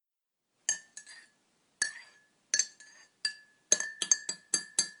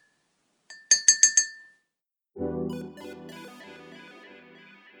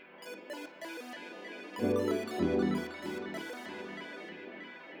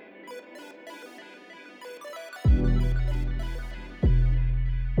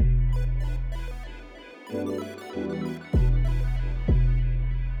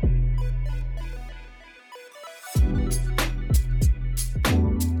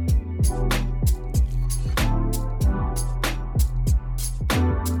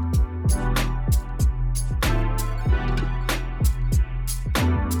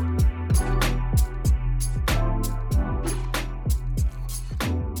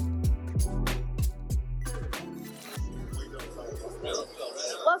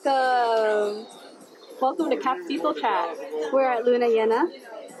Welcome. Welcome to Cap Cecil Chat. We're at Luna Llena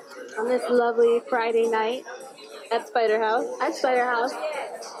on this lovely Friday night at Spider House.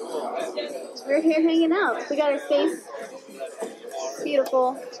 We're here hanging out. We got our space.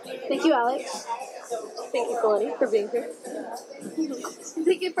 Beautiful. Thank you, Alex. Thank you, Felicity, for being here.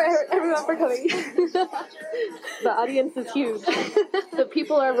 Thank you for everyone for coming. The audience is huge. The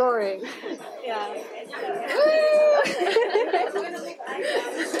people are roaring. Yeah.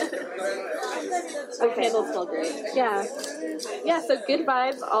 Our candles smell great. Yeah. Yeah, so good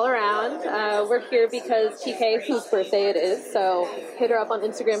vibes all around. We're here because TK, whose birthday it is, so hit her up on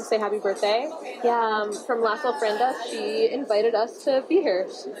Instagram to say happy birthday. Yeah. From Las Ofrendas, she invited us to be here.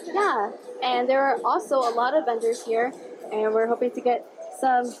 Yeah, and there are also a lot of vendors here, and we're hoping to get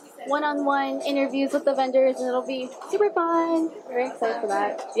some one-on-one interviews with the vendors, and it'll be super fun. We're very excited for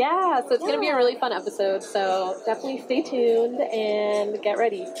that. Yeah, so it's going to be a really fun episode, so definitely stay tuned and get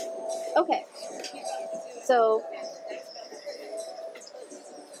ready. Okay. So,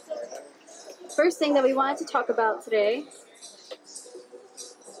 first thing that we wanted to talk about today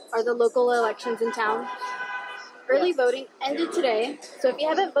are the local elections in town. Early voting ended today, so if you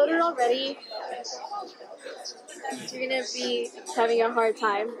haven't voted already, you're going to be having a hard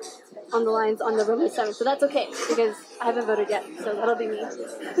time on the lines on November 7th. So that's okay, because I haven't voted yet, so that'll be me.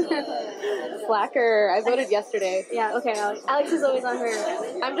 Slacker. I voted yesterday. Yeah, okay, Alex. Alex is always on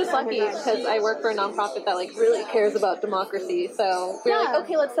her. I'm just lucky, because I work for a nonprofit that, really cares about democracy. So we're like,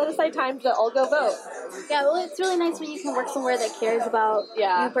 okay, let's set aside time to all go vote. Yeah, well, it's really nice when you can work somewhere that cares about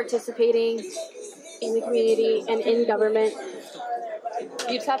you participating in the community and in government.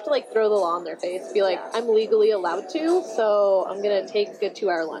 You just have to, throw the law in their face. Be like, I'm legally allowed to, so I'm going to take a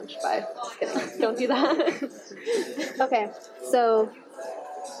 2-hour lunch. Bye. Just kidding. Don't do that. Okay, so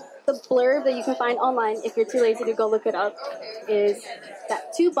the blurb that you can find online, if you're too lazy to go look it up, is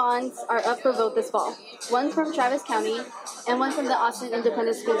that 2 bonds are up for vote this fall. One from Travis County and one from the Austin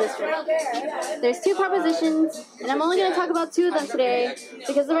Independent School District. There's 2 propositions, and I'm only going to talk about 2 of them today,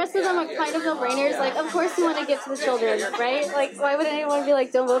 because the rest of them are kind of no-brainers. Of course you want to give to the children, right? Why would anyone be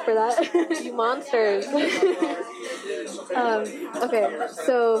like, don't vote for that? You monsters. Okay,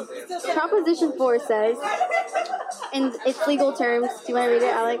 so Proposition 4 says, in its legal terms, do you want to read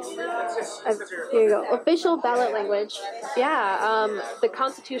it, Alex? Here you go. Official ballot language. Yeah, the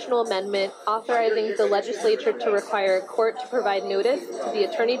constitutional amendment authorizing the legislature to require a court to provide notice to the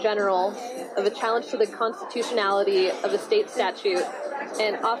Attorney General of a challenge to the constitutionality of a state statute,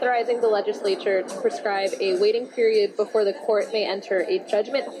 and authorizing the legislature to prescribe a waiting period before the court may enter a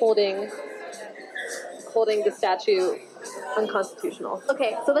judgment holding the statute unconstitutional.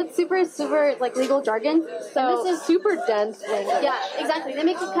 Okay, so that's super legal jargon. So this is super dense language. Yeah, exactly. They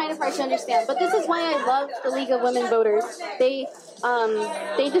make it kind of hard to understand. But this is why I love the League of Women Voters. They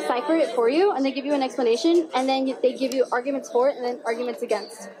decipher it for you, and they give you an explanation, and then they give you arguments for it and then arguments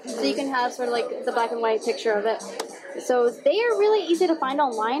against. So you can have sort of the black and white picture of it. So they are really easy to find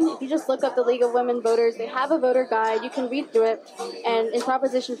online. If you just look up the League of Women Voters, they have a voter guide. You can read through it. And in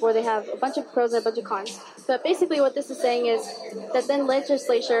Proposition 4, they have a bunch of pros and a bunch of cons. But basically what this is saying is that then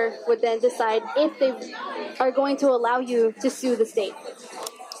legislature would then decide if they are going to allow you to sue the state.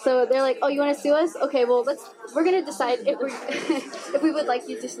 So they're like, oh, you want to sue us? Okay, well, we're going to decide if we would like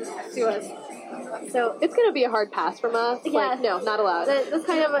you to sue us. So it's going to be a hard pass from us. Yeah. No, not allowed. That's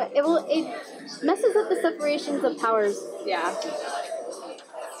kind of it messes up the separations of powers. Yeah.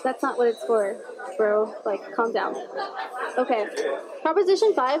 That's not what it's for, bro. Calm down. Okay.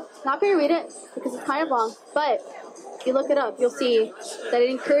 Proposition 5, not going to read it because it's kind of long, but if you look it up, you'll see that it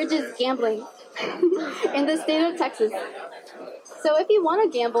encourages gambling in the state of Texas. So if you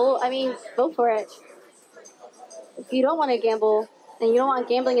want to gamble, go for it. If you don't want to gamble and you don't want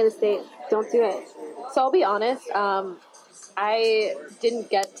gambling in the state, don't do it. So I'll be honest, I didn't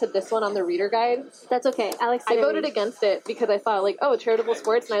get to this one on the reader guide. That's okay. Alex, I voted against it because I thought, charitable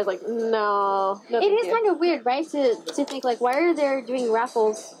sports, and I was like, no. It is kind of weird, right, to think, why are they doing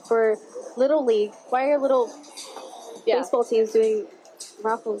raffles for Little League? Why are little baseball teams doing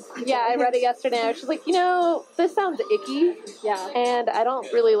raffles? Yeah, I read it yesterday, and I was just like, this sounds icky. Yeah. And I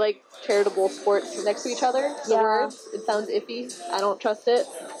don't really like charitable sports next to each other. The words, it sounds iffy. I don't trust it.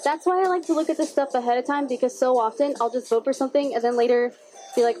 That's why I like to look at this stuff ahead of time, because so often I'll just vote for something and then later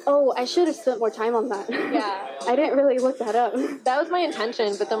be like, oh, I should have spent more time on that. Yeah. I didn't really look that up. That was my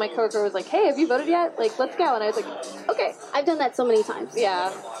intention, but then my coworker was like, hey, have you voted yet? Let's go. And I was like, okay. I've done that so many times.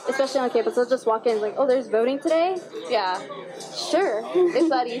 Yeah. Especially on campus. I'll just walk in and there's voting today? Yeah. Sure. It's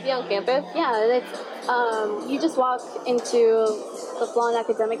that easy on campus? Yeah. It's, you just walk into the Flan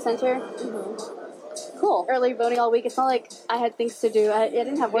Academic Center. Mm-hmm. Cool. Early voting all week. It's not like I had things to do. I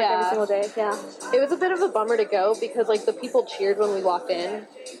didn't have work every single day. Yeah. It was a bit of a bummer to go because, like, the people cheered when we walked in.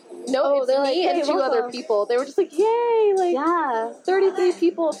 No, it's me like, hey, and two other people. They were just like, yay! Like, 33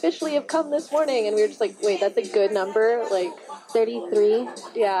 people officially have come this morning. And we were just like, wait, that's a good number? Like, 33.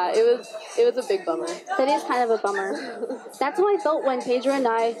 Yeah, it was a big bummer. That is kind of a bummer. That's how I felt when Pedro and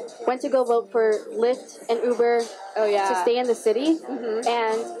I went to go vote for Lyft and Uber to stay in the city. Mm-hmm.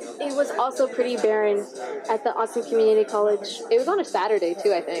 And it was also pretty barren at the Austin Community College. It was on a Saturday,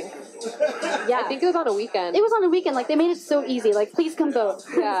 too, I think. Yeah. I think it was on a weekend. It was on a weekend. Like, they made it so easy. Like, please come vote.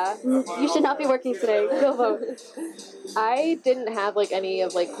 Yeah. You should not be working today. Go vote. I didn't have, like, any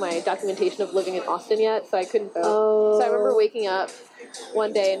of, like, my documentation of living in Austin yet, so I couldn't vote. So I remember waking up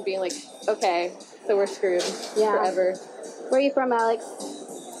one day and being like, okay, so we're screwed forever. Where are you from, Alex?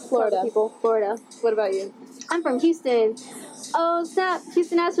 Florida. People. Florida. What about you? I'm from Houston. Oh, snap.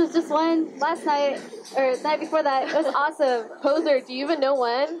 Houston Astros just won last night, or the night before that. It was awesome. Poser, do you even know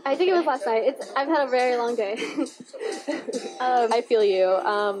when? I think it was last night. I've had a very long day. I feel you.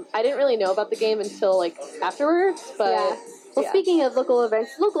 I didn't really know about the game until, like, afterwards, but... Yeah. Well, speaking of local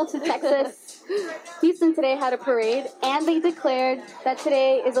events, local to Texas, Houston today had a parade, and they declared that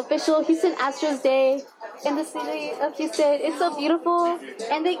today is official Houston Astros Day in the city of Houston. It's so beautiful.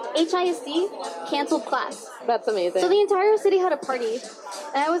 And the HISD canceled class. That's amazing. So the entire city had a party,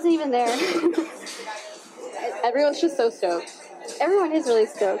 and I wasn't even there. Everyone's just so stoked. Everyone is really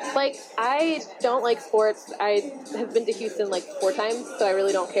stoked. Like, I don't like sports. I have been to Houston, like, 4 times, so I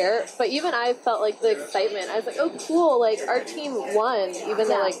really don't care. But even I felt, like, the excitement. I was like, oh, cool, like, our team won, even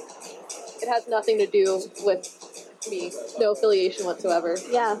though, like, it has nothing to do with me. No affiliation whatsoever.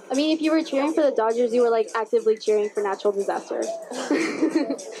 Yeah. I mean, if you were cheering for the Dodgers, you were, like, actively cheering for natural disaster.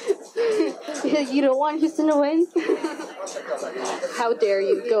 You don't want Houston to win? How dare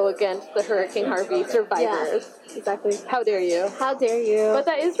you go against the Hurricane Harvey survivors? Yeah, exactly. How dare you? How dare you? But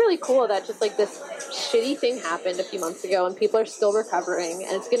that is really cool that just, like, this shitty thing happened a few months ago and people are still recovering,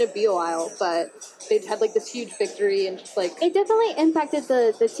 and it's going to be a while, but they've had, like, this huge victory and just, like... It definitely impacted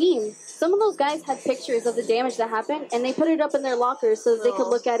the team. Some of those guys had pictures of the damage that happened, and they put it up in their lockers so that they could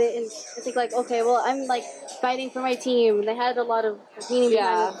look at it and think, like, okay, well, I'm, like, fighting for my team. They had a lot of meaning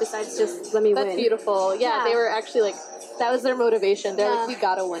behind it besides just let me win. That's beautiful. Yeah, they were actually, like, that was their motivation. They're like, we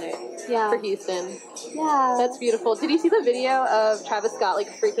gotta win it for Houston. Yeah. That's beautiful. Did you see the video of Travis Scott, like,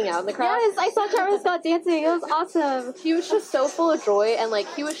 freaking out in the crowd? Yes, I saw Travis Scott dancing. It was awesome. He was just so full of joy, and, like,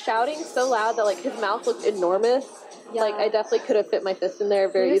 he was shouting so loud that, like, his mouth looked enormous. Yeah. Like, I definitely could have fit my fist in there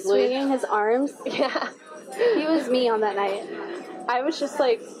very easily. He was swinging his arms. Yeah. He was me on that night. I was just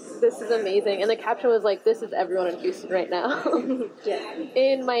like, this is amazing. And the caption was like, this is everyone in Houston right now. Yeah.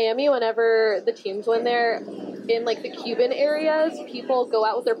 In Miami, whenever the teams win there, in, like, the Cuban areas, people go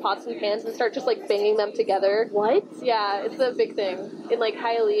out with their pots and pans and start just, like, banging them together. What? Yeah, it's a big thing. In, like,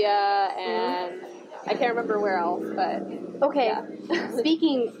 Hialeah and I can't remember where else, but... Okay. Yeah.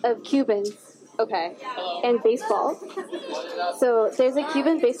 Speaking of Cubans... Okay. And baseball. So there's a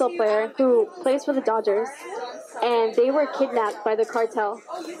Cuban baseball player who plays for the Dodgers, and they were kidnapped by the cartel.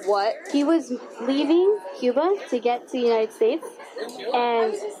 What? He was leaving Cuba to get to the United States,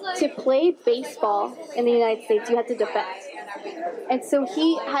 and to play baseball in the United States, you had to defect. And so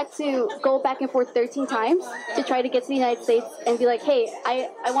he had to go back and forth 13 times to try to get to the United States and be like, hey,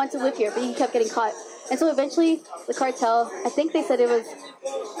 I want to live here, but he kept getting caught. And so eventually the cartel, I think they said it was...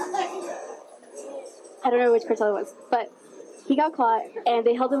 I don't know which cartel it was, but he got caught, and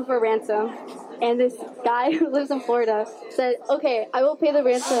they held him for ransom. And this guy who lives in Florida said, okay, I will pay the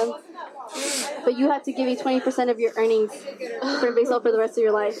ransom, but you have to give me 20% of your earnings for baseball for the rest of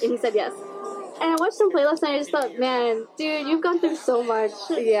your life. And he said yes. And I watched him play last night, I just thought, man, dude, you've gone through so much.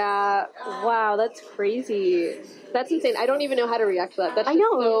 Yeah. Wow, that's crazy. That's insane. I don't even know how to react to that. That's I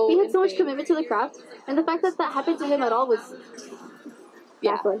know. So he had insane. so much commitment to the craft, and the fact that that happened to him at all was...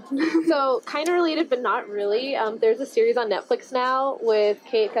 Yeah. So, kind of related, but not really. There's a series on Netflix now with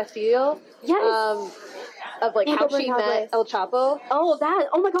Kate Castillo. Yes. Of, like, how she met El Chapo. Oh, that.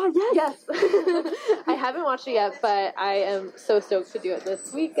 Oh, my God, yes. Yes. I haven't watched it yet, but I am so stoked to do it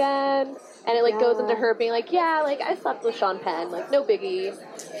this weekend. And it, like, goes into her being like, yeah, like, I slept with Sean Penn. Like, no biggie.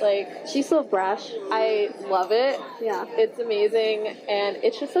 Like... She's so brash. I love it. Yeah. It's amazing. And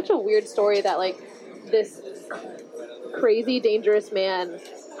it's just such a weird story that, like, this... crazy, dangerous man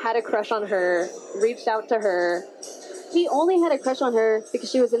had a crush on her, reached out to her. He only had a crush on her because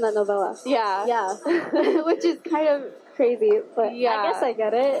she was in that novella. Yeah. Yeah. Which is kind of crazy, but yeah. I guess I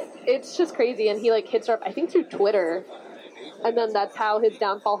get it. It's just crazy, and he, like, hits her up, I think, through Twitter. And then that's how his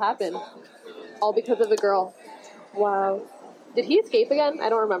downfall happened. All because of a girl. Wow. Did he escape again? I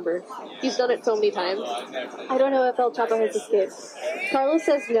don't remember. He's done it so many times. I don't know if El Chapo has escaped. Carlos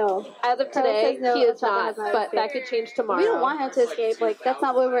says no. As of today, no, he is not, but that could change tomorrow. We don't want him to escape. Like, that's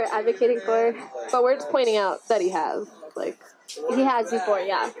not what we're advocating for. But we're just pointing out that he has. Like, he has before,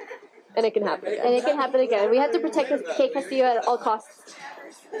 yeah. And it can happen again. And it can happen again. We have to protect Kate Castillo at all costs.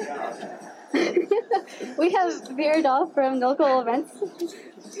 We have veered off from local events.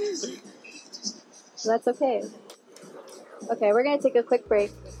 That's okay. Okay, we're going to take a quick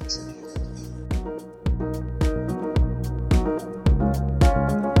break.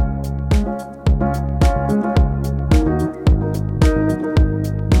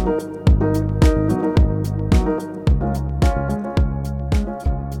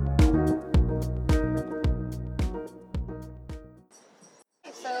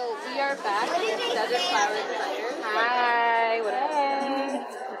 So we are back with Desert Flower Designers. Hi, what up?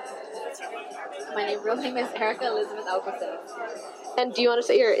 My real name is Erica Elizabeth Alcocer. And do you want to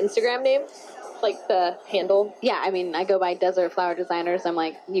say your Instagram name? Like the handle? Yeah, I mean, I go by Desert Flower Designers. I'm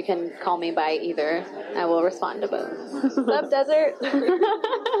like, you can call me by either. I will respond to both. Love Desert.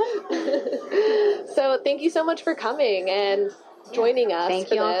 So thank you so much for coming and joining us.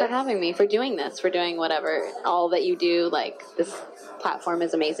 Thank you all for having me, for doing this, for doing whatever, all that you do. Like, this platform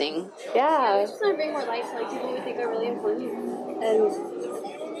is amazing. Yeah. We just want to bring more light to like people we think are really important.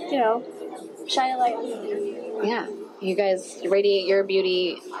 And, you know, shine a light on them. Yeah. You guys radiate your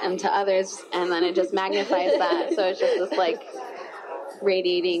beauty to others, and then it just magnifies that. So it's just this, like,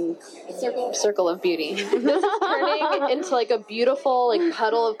 radiating circle of beauty. This is turning into, like, a beautiful, like,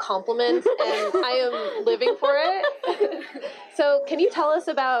 puddle of compliments, and I am living for it. So can you tell us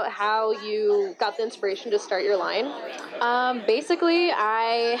about how you got the inspiration to start your line? Basically,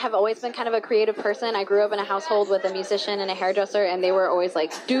 I have always been kind of a creative person. I grew up in a household with a musician and a hairdresser, and they were always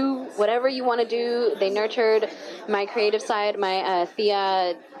like, do whatever you want to do. They nurtured my creative side. My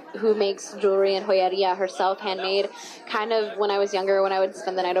Thea, who makes jewelry and joyeria herself, handmade, kind of when I was younger, when I would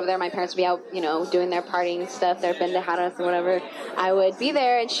spend the night over there, my parents would be out, you know, doing their partying stuff, their pendejadas and whatever. I would be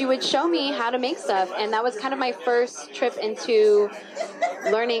there, and she would show me how to make stuff, and that was kind of my first trip into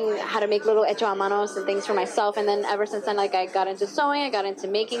learning how to make little hecho a manos and things for myself. And then ever since then, like, I got into sewing, I got into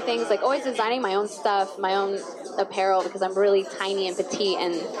making things, like always designing my own stuff, my own apparel, because I'm really tiny and petite,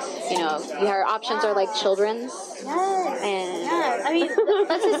 and, you know, our options are like children's. Yes. And yes. I mean,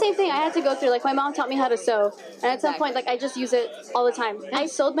 that's the same thing I had to go through. Like, my mom taught me how to sew, and at some point, like, I just use it all the time. I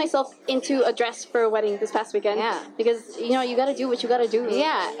sewed myself into a dress for a wedding this past weekend. Yeah. Because, you know, you got to do what you got to do.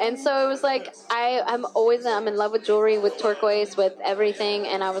 Yeah, and so it was like, I'm in love with jewelry, with turquoise, with everything,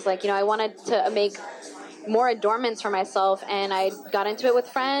 and I was like, you know, I wanted to make more adornments for myself, and I got into it with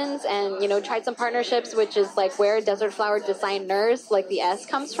friends, and, you know, tried some partnerships, which is like where Desert Flower Designers, like the S,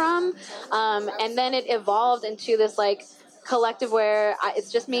 comes from, and then it evolved into this, like, collective where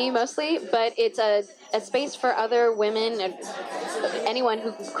it's just me mostly, but it's a space for other women and anyone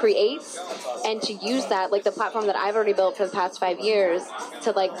who creates, and to use that, like the platform that I've already built for the past 5 years,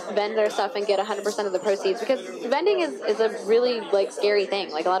 to like vend their stuff and get 100% of the proceeds, because vending is a really like scary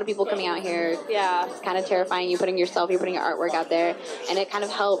thing. Like, a lot of people coming out here, Yeah. it's kind of terrifying. You're putting your artwork out there, and it kind of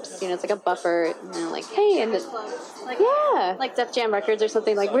helps, you know, it's like a buffer, you know, like, hey, and Like, yeah, like Def Jam Records or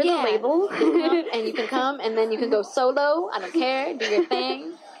something. Like, we're the label. and you can come, and then you can go solo. I don't care. Do your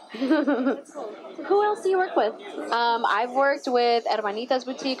thing. Who else do you work with? I've worked with Hermanitas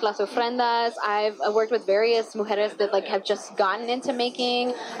Boutique, Las Ofrendas. I've worked with various mujeres that like have just gotten into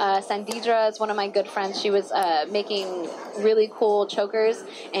making. Sandidra is one of my good friends. She was making really cool chokers,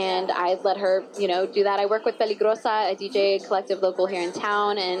 and I let her, you know, do that. I work with Peligrosa, a DJ collective local here in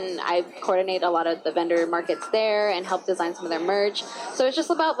town, and I coordinate a lot of the vendor markets there and help design some of their merch. So it's just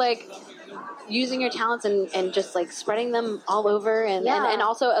about like using your talents and just like spreading them all over, and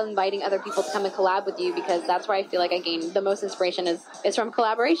also inviting other people to come and collab with you, because that's where I feel like I gain the most inspiration is from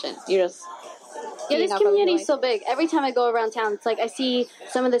collaboration. You're just this community is so big. Every time I go around town, it's like I see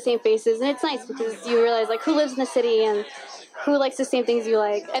some of the same faces, and it's nice because you realize like who lives in the city and who likes the same things you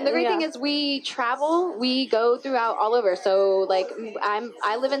like. And the great thing is we travel, we go throughout all over. So like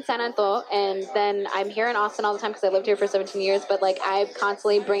I live in San Antonio, and then I'm here in Austin all the time because I lived here for 17 years. But like I'm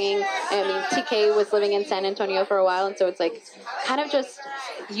constantly bringing, TK was living in San Antonio for a while, and so it's like kind of just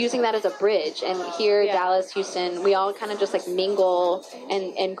using that as a bridge. And here, Dallas, Houston, we all kind of just like mingle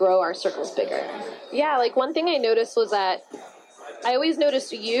and grow our circles bigger. Yeah, like one thing I noticed was that I always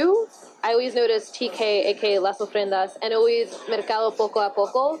noticed you I always notice TK, aka Las Ofrendas, and always Mercado Poco a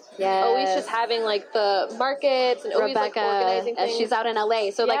Poco. Yes. Always just having like the markets and always Rebecca, like organizing things. she's out in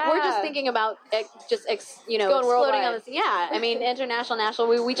LA, so like we're just thinking about Going exploding worldwide. on this. Yeah, I mean international, national.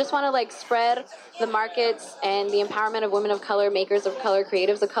 We just want to like spread the markets and the empowerment of women of color, makers of color,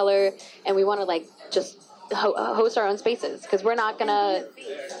 creatives of color, and we want to like just host our own spaces because we're not gonna.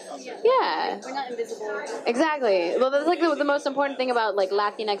 Yeah, We're not invisible. exactly. Well, that's like the most important thing about like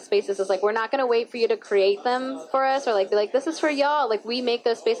Latinx spaces is like we're not gonna wait for you to create them for us or like be like this is for y'all. Like we make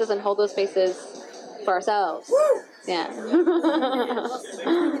those spaces and hold those spaces for ourselves. Yeah.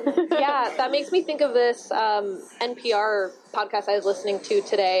 Yeah, that makes me think of this NPR podcast I was listening to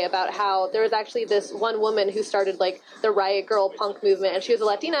today about how there was actually this one woman who started like the Riot Girl punk movement, and she was a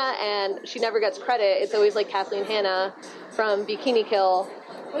Latina, and she never gets credit. It's always like Kathleen Hanna from Bikini Kill.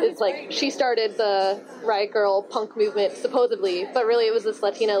 It's like she started the Riot Girl punk movement supposedly, but really it was this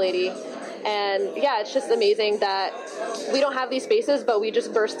Latina lady. And yeah, it's just amazing that we don't have these spaces, but we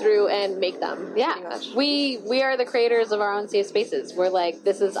just burst through and make them. Yeah, pretty much. we are the creators of our own safe spaces. We're like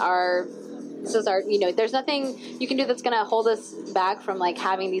this is our there's nothing you can do that's gonna hold us back from like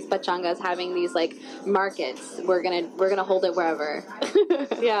having these pachangas, having these like markets. We're gonna hold it wherever.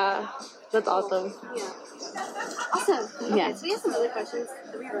 Yeah, that's awesome. Awesome. Okay, Yeah. so we have some other questions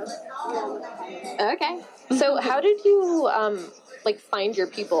that we wrote. Okay. So how did you like find your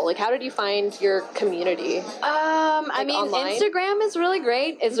people? Like how did you find your community? I mean, online? Instagram is really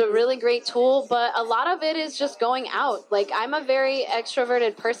great. It's a really great tool, but a lot of it is just going out. Like, I'm a very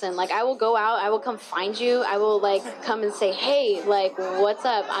extroverted person. Like, I will go out. I will come find you. I will, like, come and say, hey, like, what's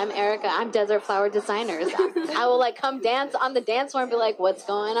up? I'm Erica. I'm Desert Flower Designers. I will, like, come dance on the dance floor and be like, what's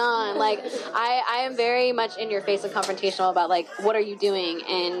going on? Like, I am very much in your face and confrontational about, like, what are you doing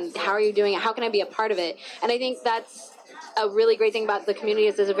and how are you doing it? How can I be a part of it? And I think that's a really great thing about the community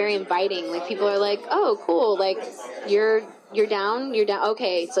is it's very inviting. Like people are like, oh, cool. Like you're down.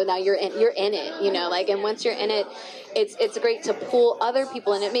 Okay, so now you're in it. You know, like and once you're in it, it's great to pull other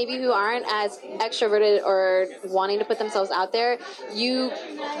people in it. Maybe who aren't as extroverted or wanting to put themselves out there. You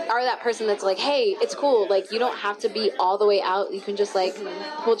are that person that's like, hey, it's cool. Like you don't have to be all the way out. You can just like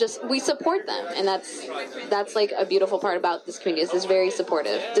we support them, and that's like a beautiful part about this community. Is it's very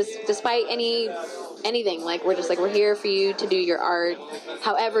supportive, despite anything. Like we're here for you to do your art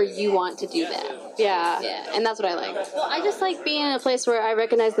however you want to do that. Yeah, and that's what I like. Well, I just like being in a place where I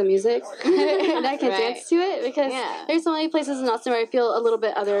recognize the music and I can Right. dance to it because there's so many places in Austin where I feel a little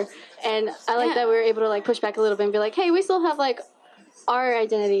bit other, and I like that we're able to like push back a little bit and be like, hey, we still have like our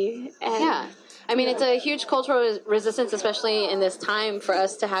identity. And Yeah. I mean, it's a huge cultural resistance, especially in this time, for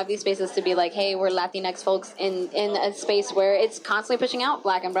us to have these spaces to be like, hey, we're Latinx folks in a space where it's constantly pushing out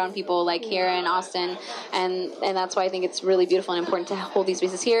black and brown people, like here in Austin. And that's why I think it's really beautiful and important to hold these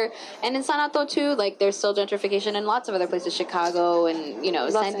spaces here. And in San Antonio, too, like, there's still gentrification in lots of other places, Chicago and, you know,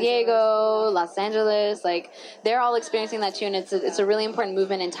 San Diego, Los Angeles. Like, they're all experiencing that, too. And it's a really important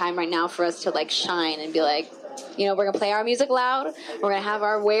movement in time right now for us to, like, shine and be like, you know, we're going to play our music loud. We're going to have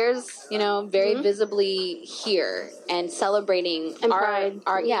our wares, you know, very visibly here and celebrating And our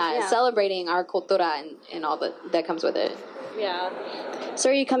pride. celebrating our cultura and all that comes with it. Yeah. So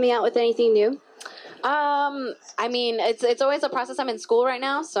are you coming out with anything new? I mean, it's always a process. I'm in school right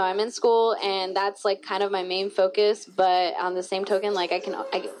now, so I'm in school, and that's like kind of my main focus. But on the same token, like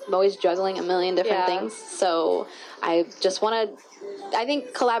I'm always juggling a million different things. So I just want to. I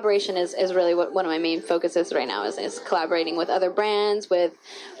think collaboration is really what one of my main focuses right now is collaborating with other brands, with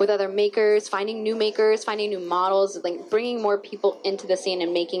other makers, finding new models, like bringing more people into the scene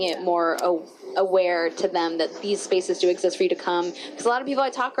and making it more aware to them that these spaces do exist for you to come. Because a lot of people I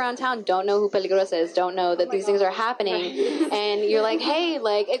talk around town don't know who Peligrosa is, don't know that these things are happening. And you're like, hey,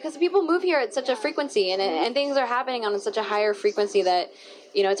 like, because people move here at such a frequency and things are happening on such a higher frequency that,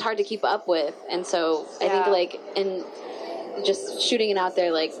 you know, it's hard to keep up with. And so I think like, and just shooting it out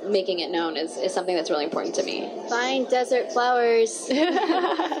there, like making it known is something that's really important to me. Find Desert Flowers.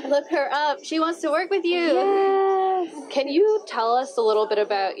 Look her up. She wants to work with you. Yes. Can you tell us a little bit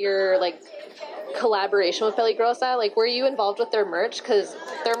about your like collaboration with Peligrosa? Like, were you involved with their merch? Because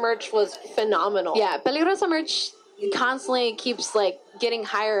their merch was phenomenal. Yeah, Peligrosa merch constantly keeps like getting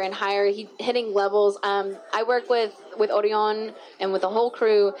higher and higher, hitting levels. I work with with Orion and with the whole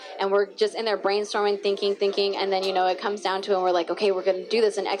crew, and we're just in there brainstorming, thinking, and then, you know, it comes down to it, and we're like, okay, we're going to do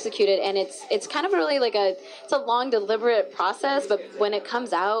this and execute it, and it's kind of really like it's a long, deliberate process, but when it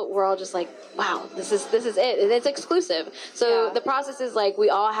comes out, we're all just like, wow, this is it. It's exclusive. So the process is like, we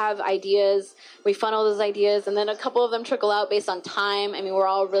all have ideas, we funnel those ideas, and then a couple of them trickle out based on time. I mean, we're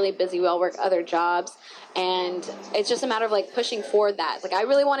all really busy, we all work other jobs, and it's just a matter of like pushing forward that. Like, I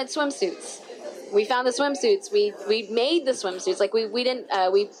really wanted swimsuits. We found the swimsuits. We made the swimsuits. Like, we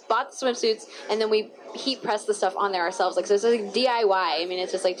bought the swimsuits, and then we heat pressed the stuff on there ourselves. Like, so it's like DIY. I mean,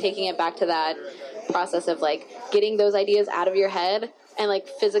 it's just like taking it back to that process of like getting those ideas out of your head and like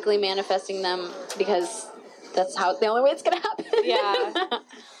physically manifesting them, because that's the only way it's gonna happen. Yeah.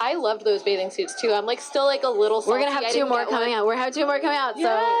 I loved those bathing suits too. I'm like still like a little salty. We're gonna have two more coming out. We're gonna have two more coming out. Yes.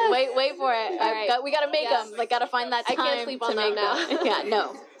 So wait for it. All right. We gotta make them. Like, gotta find that time. I can't sleep on them now. Yeah,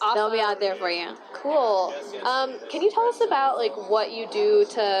 no. Awesome. They'll be out there for you. Cool. Can you tell us about like what you do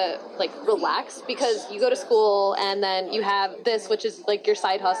to like relax? Because you go to school and then you have this, which is like your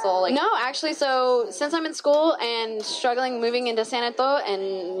side hustle. Like, no, actually, so since I'm in school and struggling moving into San Antonio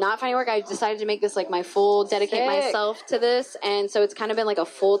and not finding work, I decided to make this like my full, dedicate myself to this. And so it's kind of been like a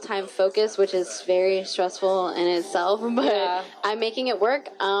full-time focus, which is very stressful in itself, but I'm making it work.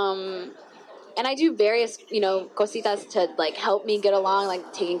 And I do various, you know, cositas to like help me get along,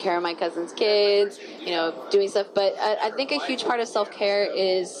 like taking care of my cousin's kids, you know, doing stuff. But I think a huge part of self-care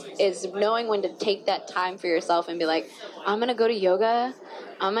is knowing when to take that time for yourself and be like, I'm going to go to yoga.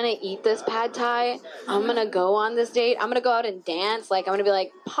 I'm going to eat this pad thai. I'm going to go on this date. I'm going to go out and dance. Like, I'm going to be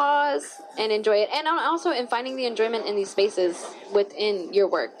like, pause and enjoy it. And also in finding the enjoyment in these spaces within your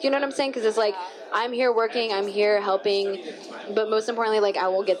work. You know what I'm saying? Because it's like, I'm here working, I'm here helping, but most importantly, like, I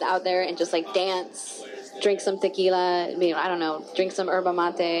will get out there and just like dance, drink some tequila, I don't know, drink some yerba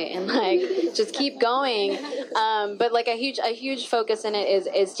mate, and like just keep going. But like a huge focus in it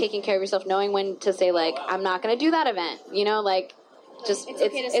is taking care of yourself, knowing when to say like, I'm not going to do that event. You know, like, just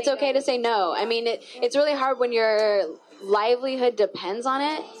it's okay to say no. I mean, it's really hard when your livelihood depends on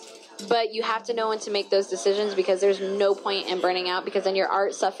it. But you have to know when to make those decisions, because there's no point in burning out, because then your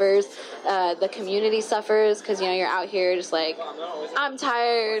art suffers, the community suffers, because, you know, you're out here just like, I'm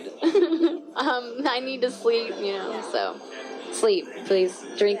tired, I need to sleep, you know, so sleep, please,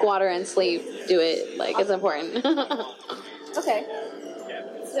 drink water and sleep, do it, like, it's important. Okay,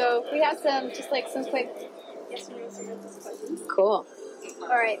 so we have some quick questions. Cool.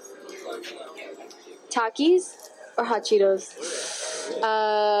 Alright, Takis or hot Cheetos?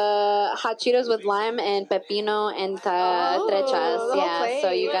 Hot Cheetos with lime and pepino and trechas. Yeah,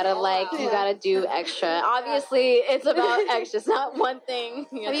 so you gotta do extra. Obviously, it's about extra. It's not one thing.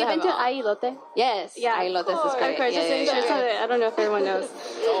 Have you been to Ahilote? Yes. Yeah. Ahilote is great. Of course, I don't know if everyone knows.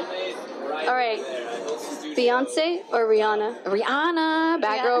 All right. Beyonce or Rihanna? Rihanna,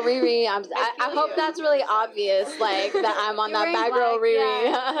 Bad Girl Riri. I hope that's really obvious, like that I'm on that Bad Girl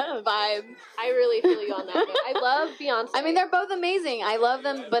Riri vibe. I really feel you on that. I love Beyonce. I mean, they're both amazing. I love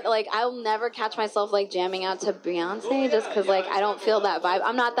them, but like I'll never catch myself like jamming out to Beyonce just because like I don't feel that vibe.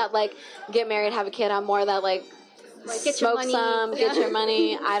 I'm not that like get married, have a kid. I'm more that like get smoke your money. some, get your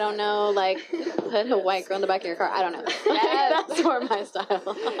money. I don't know, like put a white girl in the back of your car. I don't know. That's more my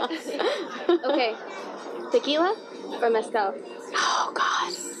style. Okay. Tequila or mezcal? Oh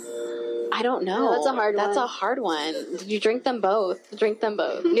God, I don't know. No, that's a hard one. That's a hard one. You drink them both. Drink them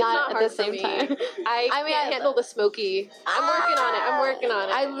both. Not at hard the same for me. time. I can't handle the smoky. I'm working on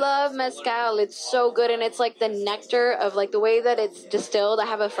it. I love mezcal. It's so good, and it's like the nectar of like the way that it's distilled. I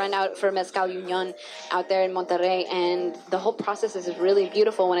have a friend out for Mezcal Union out there in Monterrey, and the whole process is really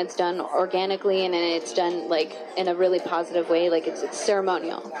beautiful when it's done organically and it's done like in a really positive way. Like it's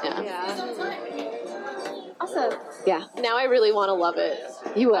ceremonial. Yeah. Awesome. Yeah. Now I really want to love it.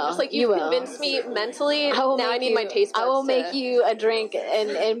 You will. I'm just like, you convinced me mentally. Now I need my taste buds. I will make you a drink,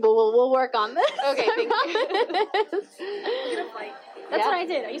 and we'll work on this. Okay, thank you. That's what I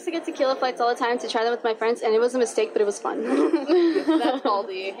did. I used to get tequila flights all the time to try them with my friends, and it was a mistake, but it was fun. That's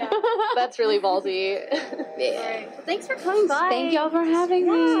ballsy. Yeah. That's really ballsy. Yeah. Well, thanks for coming by. Thank y'all for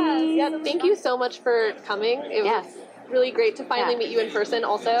having me. Yeah, thank you so much for coming. It was really great to finally meet you in person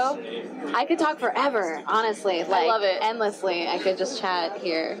also. I could talk forever, honestly. Like, I love it. Endlessly. I could just chat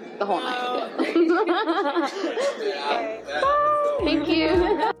here the whole night. Thank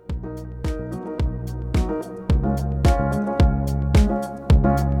you.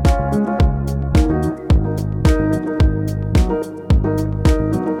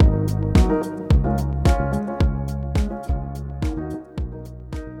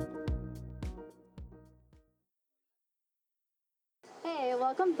 Hey,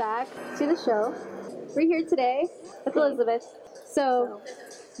 welcome back to the show. we're here today with Elizabeth. So,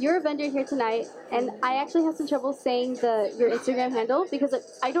 you're a vendor here tonight, and I actually have some trouble saying your Instagram handle because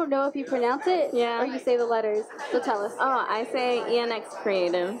I don't know if you pronounce it or you say the letters. So tell us. Oh, I say ENX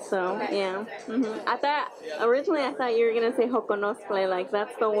Creative. So yeah. Originally I thought you were gonna say Hokonosple. Like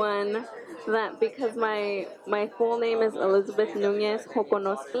that's the one that because my full name is Elizabeth Nunez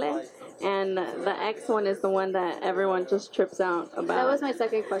Hokonosple. And the X one is the one that everyone just trips out about. That was my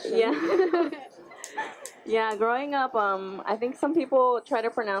second question. Yeah. Yeah, growing up, I think some people try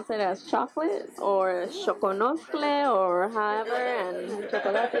to pronounce it as chocolate or choconoscle or however, and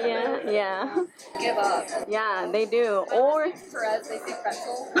chocolate. Yeah. Give up. Yeah, they do. Or Perez, they say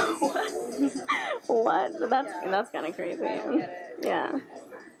pretzel. what? That's kind of crazy. Yeah.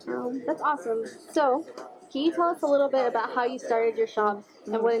 That's awesome. So, can you tell us a little bit about how you started your shop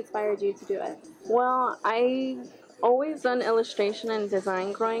and what inspired you to do it? Well, I always done illustration and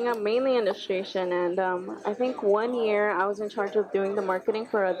design growing up, mainly illustration, and I think one year I was in charge of doing the marketing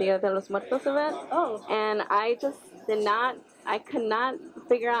for a Dia de los Muertos event. Oh. And I just I could not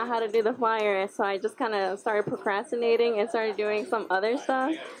figure out how to do the flyer, so I just kind of started procrastinating and started doing some other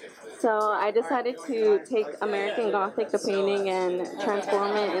stuff. So I decided to take American Gothic, the painting, and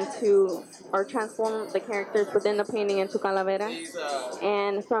transform the characters within the painting into calaveras.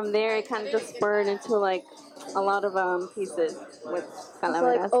 And from there, it kind of just spurred into like a lot of pieces with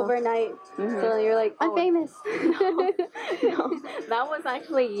calaveras. So like overnight, so you're like, I'm famous. No, that was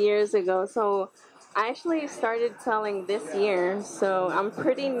actually years ago. So I actually started selling this year, so I'm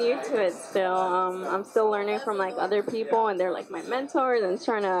pretty new to it still. I'm still learning from like other people, and they're like my mentors, and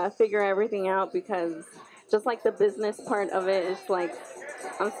trying to figure everything out because just like the business part of it is like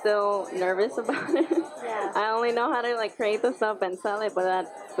I'm still nervous about it. Yeah. I only know how to like create the stuff and sell it, but that's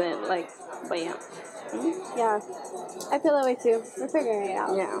it. But yeah. Yeah, I feel that way too. We're figuring it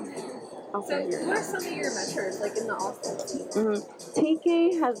out. Yeah. So, who are some of your mentors, like in the office?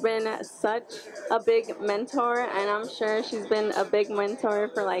 TK has been such a big mentor, and I'm sure she's been a big mentor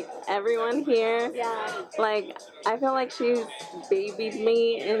for like everyone here. Yeah. Like I feel like she's babied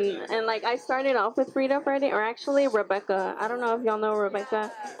me, and like I started off with Frida Friday, or actually Rebecca. I don't know if y'all know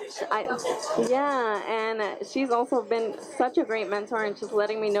Rebecca. And she's also been such a great mentor and just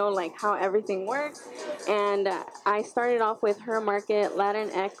letting me know like how everything works. And I started off with her market,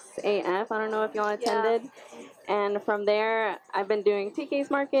 Latinx AF. I don't know if y'all attended. And from there, I've been doing TK's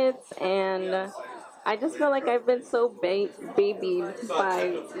markets, and I just feel like I've been so babied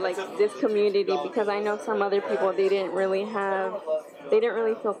by like this community because I know some other people they didn't really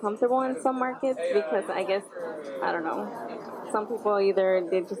feel comfortable in some markets because I guess I don't know. Some people either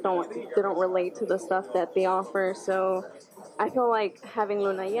they don't relate to the stuff that they offer. So I feel like having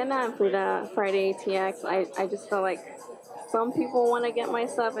Luna Llena and Frida Friday TX, I just feel like some people want to get my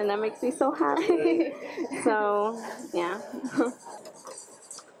stuff, and that makes me so happy. So, yeah.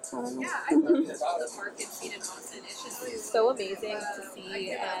 Yeah, I love the market scene in Austin. It's just so amazing to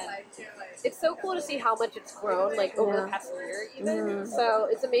see, and it's so cool to see how much it's grown, like over the past year, even. So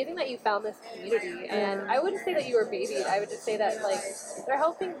it's amazing that you found this community, and I wouldn't say that you were babied. I would just say that like they're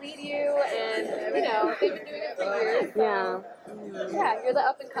helping lead you, and you know they've been doing it for years. So, yeah, you're the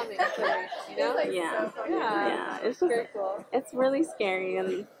up and coming generation, you know? Yeah. It's just very cool. It's really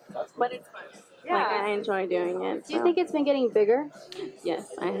scary, but it's fun. Yeah. Like I enjoy doing it. Do you think it's been getting bigger?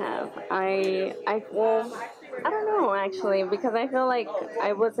 Yes, I have. I don't know actually because I feel like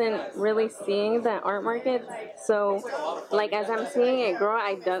I wasn't really seeing the art market. So, like as I'm seeing it grow,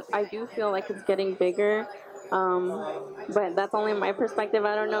 I do feel like it's getting bigger. But that's only my perspective.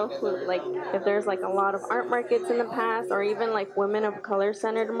 I don't know if there's like a lot of art markets in the past or even like women of color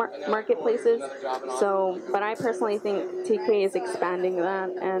centered marketplaces. So, but I personally think TK is expanding that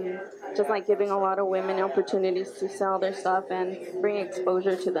and just like giving a lot of women opportunities to sell their stuff and bring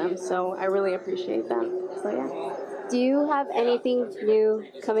exposure to them. So I really appreciate that. So yeah. Do you have anything new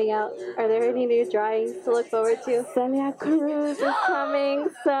coming out? Are there any new drawings to look forward to? Celia Cruz is coming,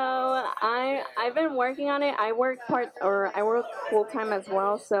 so I've been working on it. I work full time as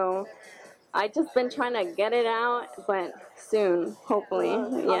well, so I just been trying to get it out, but soon, hopefully,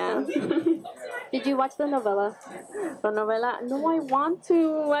 yeah. Did you watch the novella? The novela? No, I want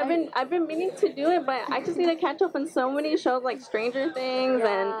to. I've been meaning to do it, but I just need to catch up on so many shows like Stranger Things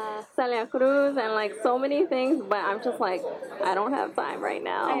and Celia Cruz and like so many things. But I'm just like, I don't have time right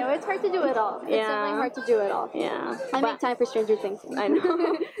now. I know it's hard to do it all. It's definitely hard to do it all. Yeah, I make time for Stranger Things. I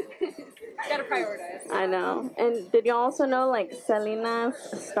know. Gotta prioritize. I know. And did you also know like Selena's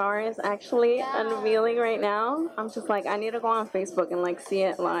star is actually unveiling right now? I'm just like, I need to go on Facebook and like see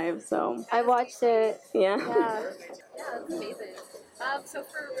it live. So I watched it. yeah. Yeah, that's amazing. So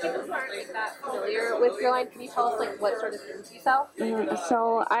for people who aren't like that familiar with your line, can you tell us like what sort of things you sell?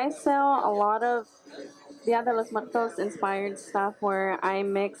 So I sell a lot of Dia de los Muertos inspired stuff where I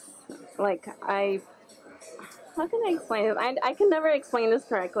mix, like, how can I explain this? I can never explain this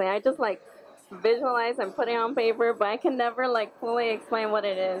correctly. I just like visualize and put it on paper, but I can never like fully explain what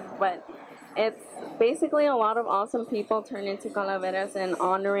it is. But it's basically a lot of awesome people turned into calaveras and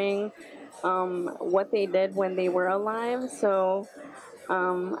honoring what they did when they were alive. So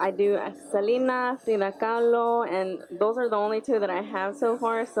I do Selena, Frida Kahlo, and those are the only two that I have so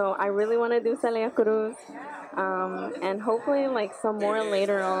far. So I really want to do Celia Cruz, and hopefully like some more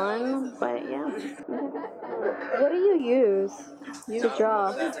later on. But yeah. What do you use to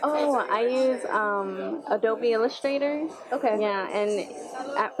draw? Oh, I use Adobe Illustrator. Okay. Yeah, and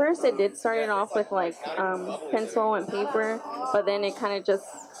at first it did start it off with like pencil and paper, but then it kind of just,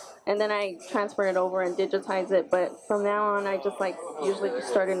 and then I transfer it over and digitize it. But from now on, I just like usually just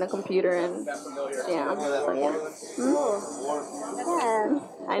start in the computer and yeah. So yeah. Yeah.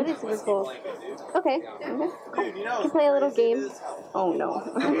 That is super cool. Okay. Can play a little game. Oh no.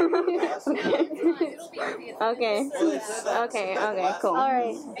 Okay. Okay. Cool. All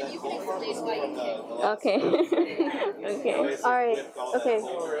right. Okay. Okay. All right. Okay.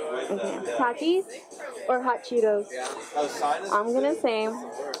 Takis or hot Cheetos? I'm gonna say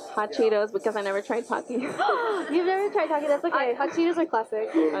hot Cheetos because I never tried Takis. You've never tried Takis? That's okay. Hot Cheetos are classic.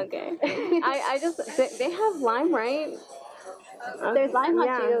 Okay. I just they have lime, right? There's lime hot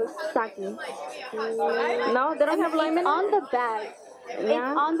yeah. Cheetos. Taki. No, they don't have lime in it. On the bag.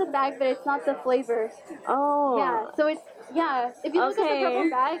 Yeah. It's on the bag, but it's not the flavor. Oh. Yeah. So it's if you look at the purple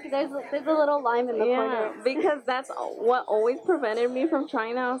bag, there's a little lime in the corner. Because that's what always prevented me from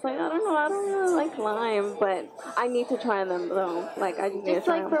trying it. I was like, I don't know, I don't really like lime, but I need to try them though. Like I just need to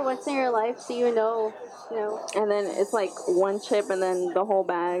try like them. for once in your life, so you know. And then it's like one chip and then the whole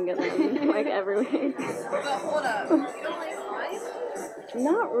bag and then like everything. But hold up, you don't like lime?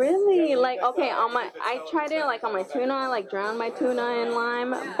 Not really. Like okay, I tried it like on my tuna. I like drowned my tuna in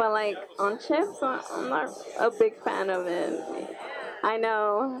lime, but like on chips, I'm not a big fan of it. I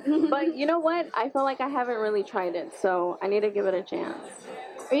know, but you know what? I feel like I haven't really tried it, so I need to give it a chance.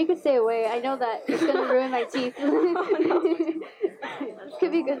 Or you could stay away. I know that it's gonna ruin my teeth. This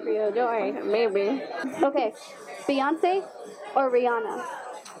could be good for you. Don't worry. Maybe. Okay, Beyonce or Rihanna?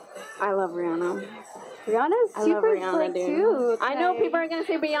 I love Rihanna. Rihanna's I super love Rihanna, slick dude. too. I know people are gonna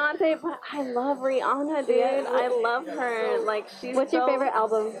say Beyonce, but I love Rihanna, dude. Yeah. I love her. Like she's. What's your favorite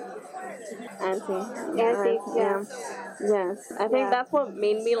album? Auntie. Yeah. Yes. I think that's what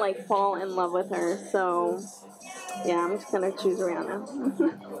made me like fall in love with her. So yeah, I'm just gonna choose Rihanna.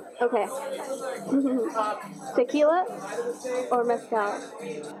 Okay. Tequila or mezcal?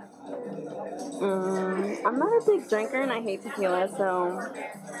 I'm not a big drinker and I hate tequila, so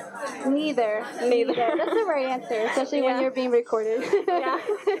Neither. That's the right answer, especially when you're being recorded. yeah.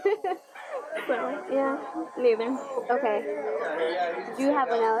 So yeah, neither. Okay. Do you have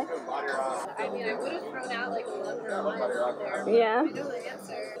one, Alex? I mean, I would have thrown out like a love or lime there. Yeah. I know the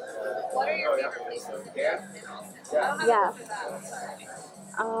answer. What are your favorite places to be in Austin? I don't have Yeah. an answer to that. Sorry.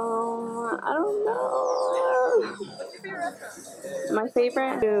 I don't know. What's your favorite restaurant? My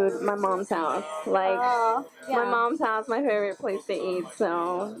favorite, dude, my mom's house. Like, my mom's house, my favorite place to eat.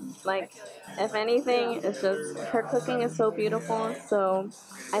 So, like, if anything, it's just her cooking is so beautiful. So,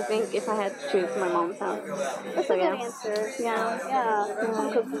 I think if I had to choose, my mom's house. That's a good answer. Yeah.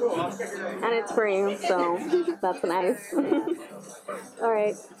 And it's free, so that's nice. All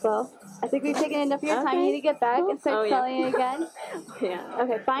right. Well, I think we've taken enough of your time. You need to get back and start selling it again. Yeah.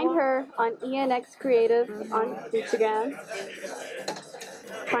 Okay. Find her on ENX Creative on Instagram.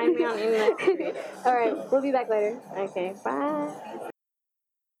 Find me on ENX. All right. We'll be back later. Okay. Bye.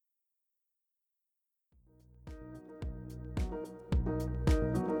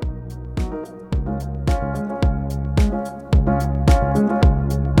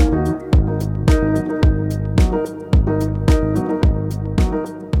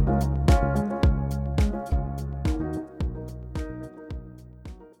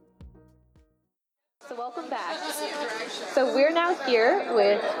 So welcome back. So we're now here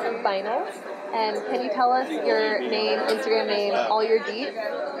with Vinyl, and can you tell us your name, Instagram name, all your deets?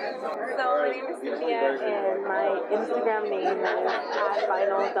 So my name is Cynthia and my Instagram name is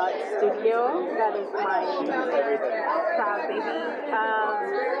 @vinyl.studio. That is my proud baby.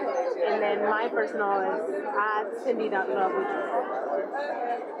 And then my personal is @cindy.love.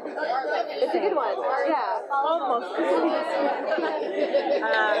 It's a good one. Yeah. Almost. And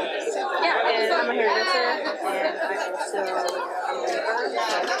I'm a hairdresser and I also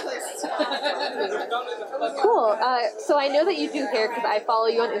Cool. So I know that you do hair because I follow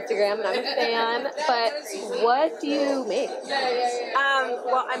you on Instagram and I'm a fan. But what do you make?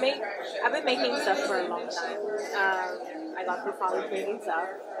 Well, I've been making stuff for a long time. I got through college making stuff,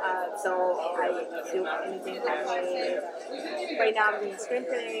 so I do anything handmade. Right now, I'm doing screen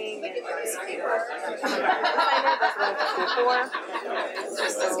printing and I'm a graphic designer. That's what I was before.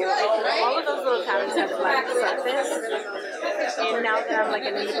 So all of those little talents have like surfaced, and now that I'm like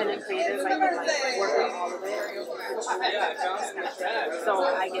an independent creative, I can like work with all of it. So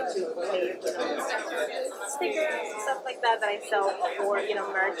I get to make stickers, stuff like that I sell for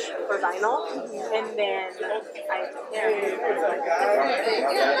merch for vinyl, and then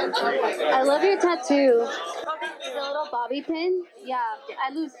I love your tattoo. The little bobby pin. Yeah,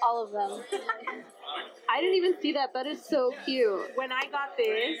 I lose all of them. I didn't even see that. That is so cute. When I got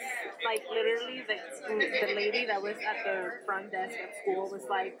this, like literally the lady that was at the front desk at school was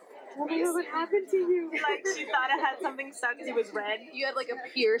like, "Oh my God, what happened to you?" Like she thought I had something stuck because it was red. You had like a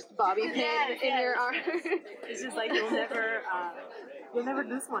pierced bobby pin in your arm. It's just like you'll never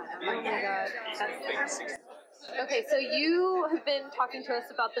lose one. I'm like, oh my God, that's Okay, so you have been talking to us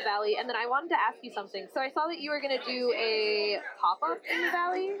about the Valley, and then I wanted to ask you something. So I saw that you were going to do a pop-up in the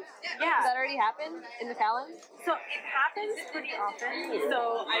Valley. Yeah. Does that already happen in the Callan? So it happens pretty often.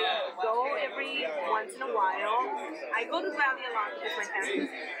 So I go every once in a while. I go to the Valley a lot because my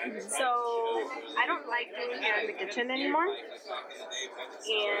parents. So I don't like doing hair in the kitchen anymore.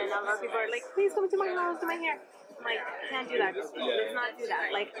 And a lot of people are like, please come to my house, do my hair. I'm like, can't do that. Let's not do that.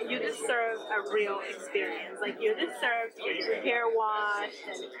 Like, you deserve a real experience. Like, you deserve to get your hair washed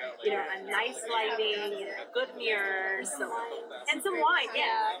and, a nice lighting, good mirrors, and some wine,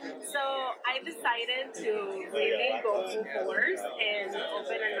 yeah. So I decided to really go full force and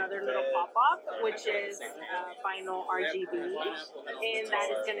open another little pop-up, which is Vinyl RGB. And that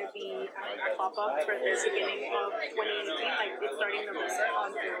is going to be a pop-up for the beginning of 2018. Like, it's starting November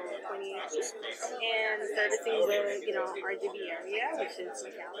until 2018. And servicing the, RGB area, which is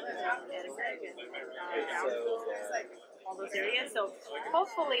McAllen and Edinburgh and Brownsville, all those areas. So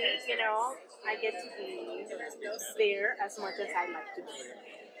hopefully, I get to be there as much as I like to be.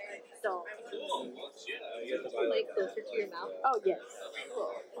 So, Like closer to your mouth? oh yes,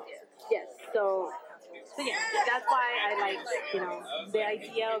 yes. So yeah, that's why I like, the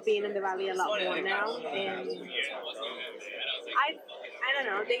idea of being in the Valley a lot more now, and I don't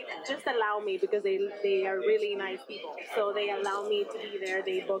know, they just allow me because they are really nice people. So they allow me to be there,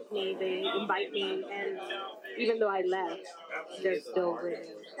 they book me, they invite me, and even though I left, they're still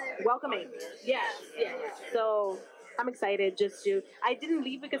really welcoming. Yes. So I'm excited I didn't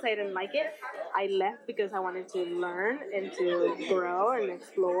leave because I didn't like it. I left because I wanted to learn and to grow and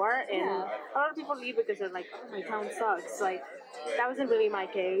explore. And a lot of people leave because they're like, oh, my town sucks. Like, that wasn't really my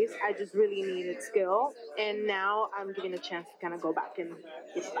case. I just really needed skill. And now I'm given a chance to kind of go back and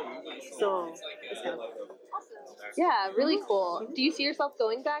get back. So it's kind of Yeah, really cool. Do you see yourself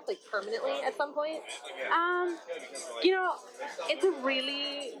going back, like, permanently at some point? It's a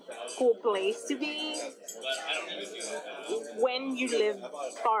really cool place to be. When you live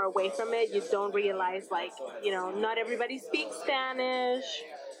far away from it, you don't realize, like, not everybody speaks Spanish.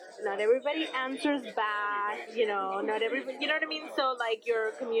 Not everybody answers back, not everybody, you know what I mean? So, like,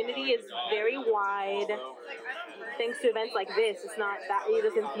 your community is very wide. Thanks to events like this, it's not that, it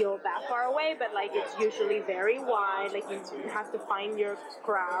doesn't feel that far away, but, like, it's usually very wide. Like, you have to find your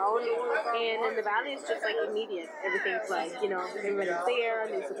crowd. And in the Valley, it's just, like, immediate. Everything's, like, everybody's there,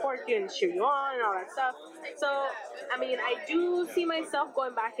 and they support you and cheer you on and all that stuff. So, I mean, I do see myself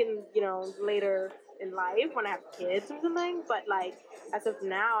going back in, later in life when I have kids or something, but, like, as of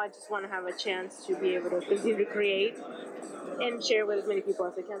now, I just want to have a chance to be able to continue to create and share with as many people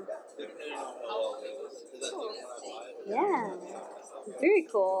as I can. Yeah. Very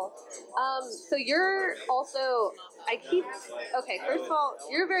cool. So you're also, okay, first of all,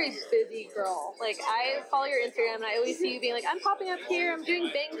 you're a very busy girl. Like, I follow your Instagram and I always see you being like, I'm popping up here, I'm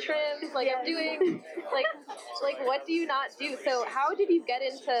doing bang trims, like, I'm doing, like, what do you not do? So how did you get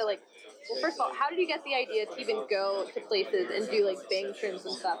into, like, well, first of all, how did you get the idea to even go to places and do, like, bang trims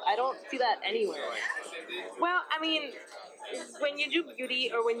and stuff? I don't see that anywhere. Well, I mean, when you do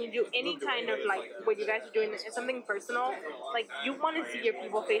beauty or when you do any kind of, like, what you guys are doing, something personal, like, you want to see your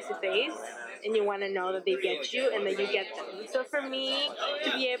people face to face, and you want to know that they get you and that you get them. So for me,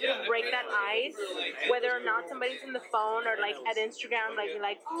 to be able to break that ice, whether or not somebody's in the phone or, like, at Instagram, like, you're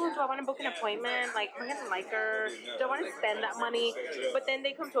like, oh, do I want to book an appointment? Like, am I going to like her? Do I want to spend that money? But then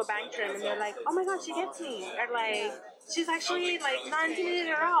they come to a bank trim and they're like, oh my God, she gets me. Or, like, she's actually like not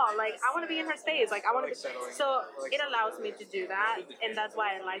intimidated at all. Like I want to be in her space. Like I want to be. So it allows me to do that, and that's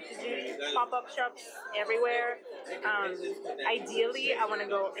why I like to do pop-up shops everywhere. Ideally, I want to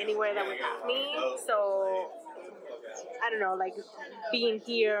go anywhere that would have me. So I don't know, like being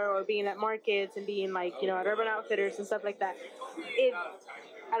here or being at markets and being like at Urban Outfitters and stuff like that. It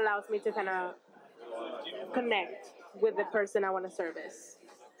allows me to kind of connect with the person I want to service.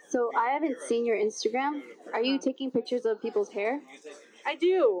 So I haven't seen your Instagram. Are you taking pictures of people's hair? I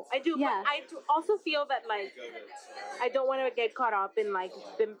do, Yeah. but I do also feel that like I don't want to get caught up in like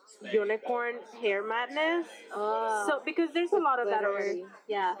the unicorn hair madness. So because there's a lot of that already.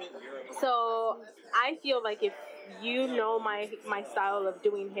 Yeah. So I feel like if you know my style of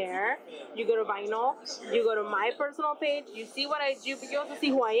doing hair, you go to Vinyl, you go to my personal page, you see what I do, but you also see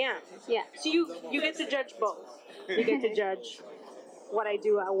who I am. Yeah. So you get to judge both. You get to judge what I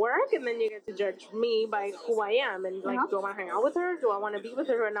do at work, and then you get to judge me by who I am. And like, do I want to hang out with her? Do I want to be with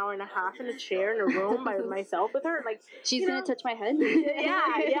her an hour and a half in a chair in a room by myself with her? Like, She's gonna touch my head.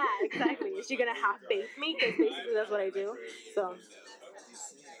 yeah, exactly. Is she gonna half bake me? Because basically that's what I do. So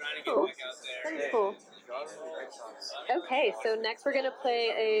Cool. That's cool. Okay, so next we're gonna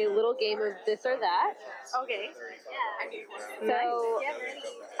play a little game of this or that. okay. So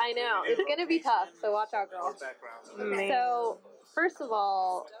I know it's gonna be tough. So watch out, girl. Man. So first of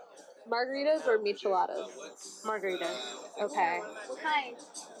all, margaritas or micheladas? Margarita. Okay. What kind?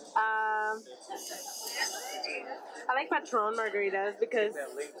 I like Patron margaritas because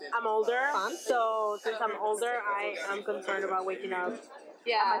I'm older. Fun. So since I'm older, I am concerned about waking up at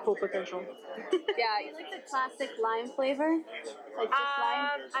Yeah. my full potential. Yeah. You like the classic lime flavor? Like just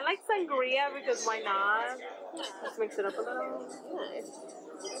lime? I like sangria because why not? Just mix it up a little.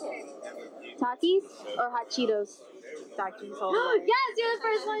 Takis or hot Cheetos? Takis all the way. Yes, you're the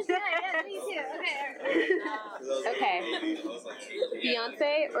first one to say it. Yes, me too. Okay. Okay.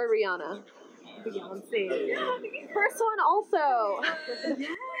 Beyonce or Rihanna? Beyonce. First one also.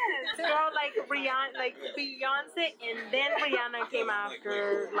 Yes, girl, like Beyonce, and then Rihanna came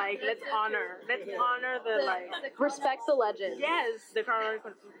after. Like, let's honor the like. Respect the legend. Yes, the Chronology.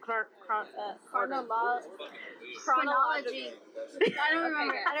 I don't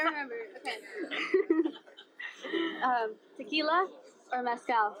remember. Okay. Tequila or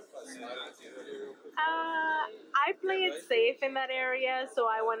mezcal? I play it safe in that area, so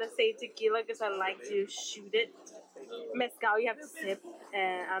I want to say tequila because I like to shoot it. Mezcal, you have to sip,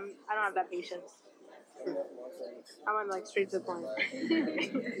 and I don't have that patience. I want like straight to the point.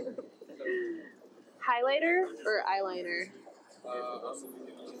 Highlighter or eyeliner?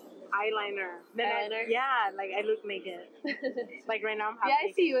 Eyeliner. Then Eyeliner? like I look naked. Like right now I'm half Yeah, I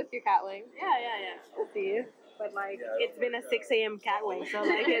naked. see you with your cat wing. Yeah. I see you. But like it's been a 6 a.m. cat wing, so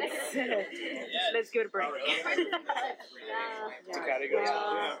like it's let's give it a break.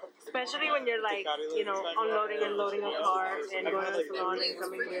 Yeah. Especially when you're like unloading and loading a car and going to the salon and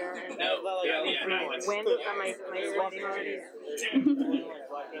coming here and when am I sweating already?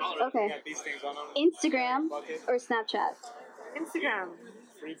 Okay. Instagram or Snapchat? Instagram.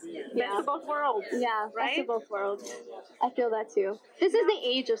 Yeah. Best of both worlds. Yeah, right? best of both worlds. I feel that too. This is the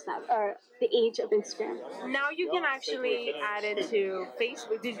age of the age of Instagram. Now you can actually add it to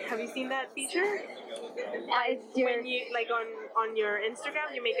Facebook. Have you seen that feature? When you like on your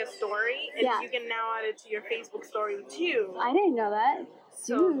Instagram, you make a story, and you can now add it to your Facebook story too. I didn't know that.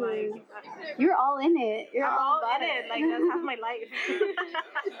 So Dude, like, you're all in it. You're I'm all about in it. Like that's half my life.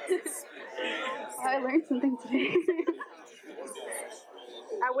 I learned something today.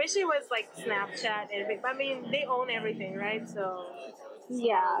 I wish it was like Snapchat and I mean they own everything, right? So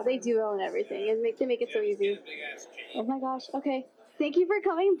yeah, they do own everything, and they make it so easy. Oh my gosh. Okay. Thank you for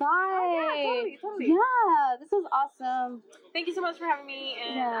coming by. Oh, yeah, totally. Yeah, this was awesome. Thank you so much for having me,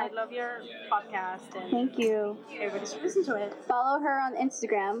 and I love your podcast. And Thank you. everybody should listen to it. Follow her on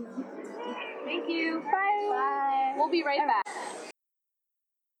Instagram. Thank you. Bye. Bye. We'll be right back.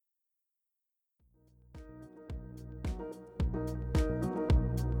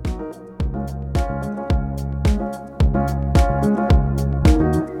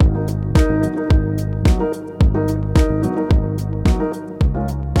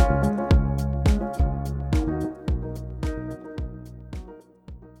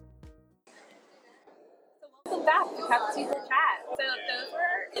 Welcome back to Cafeteria Chat. So those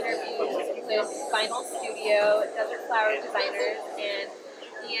were interviews with Vinyl Studio, Desert Flower Designers, and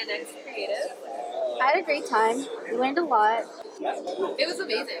DNX Creative. I had a great time. We learned a lot. It was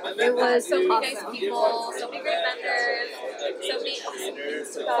amazing. It was so many awesome. nice people, so many great vendors, so many awesome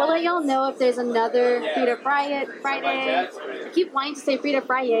things to We'll let y'all know if there's another Frida Friday. I keep wanting to say Frida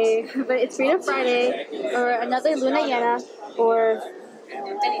Friday, but it's Frida Friday, or another Luna Llena, or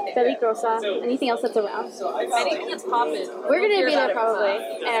Peligrosa, anything else that's around. Anything that's popping. We're going to be there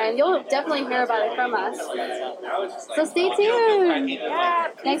probably, and you'll definitely hear about it from us. So stay tuned. Yeah,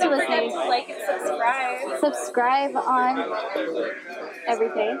 Thanks for listening. like and subscribe. Subscribe on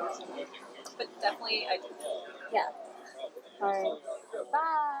everything. But definitely, Yeah. All right.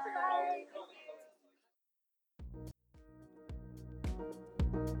 Bye.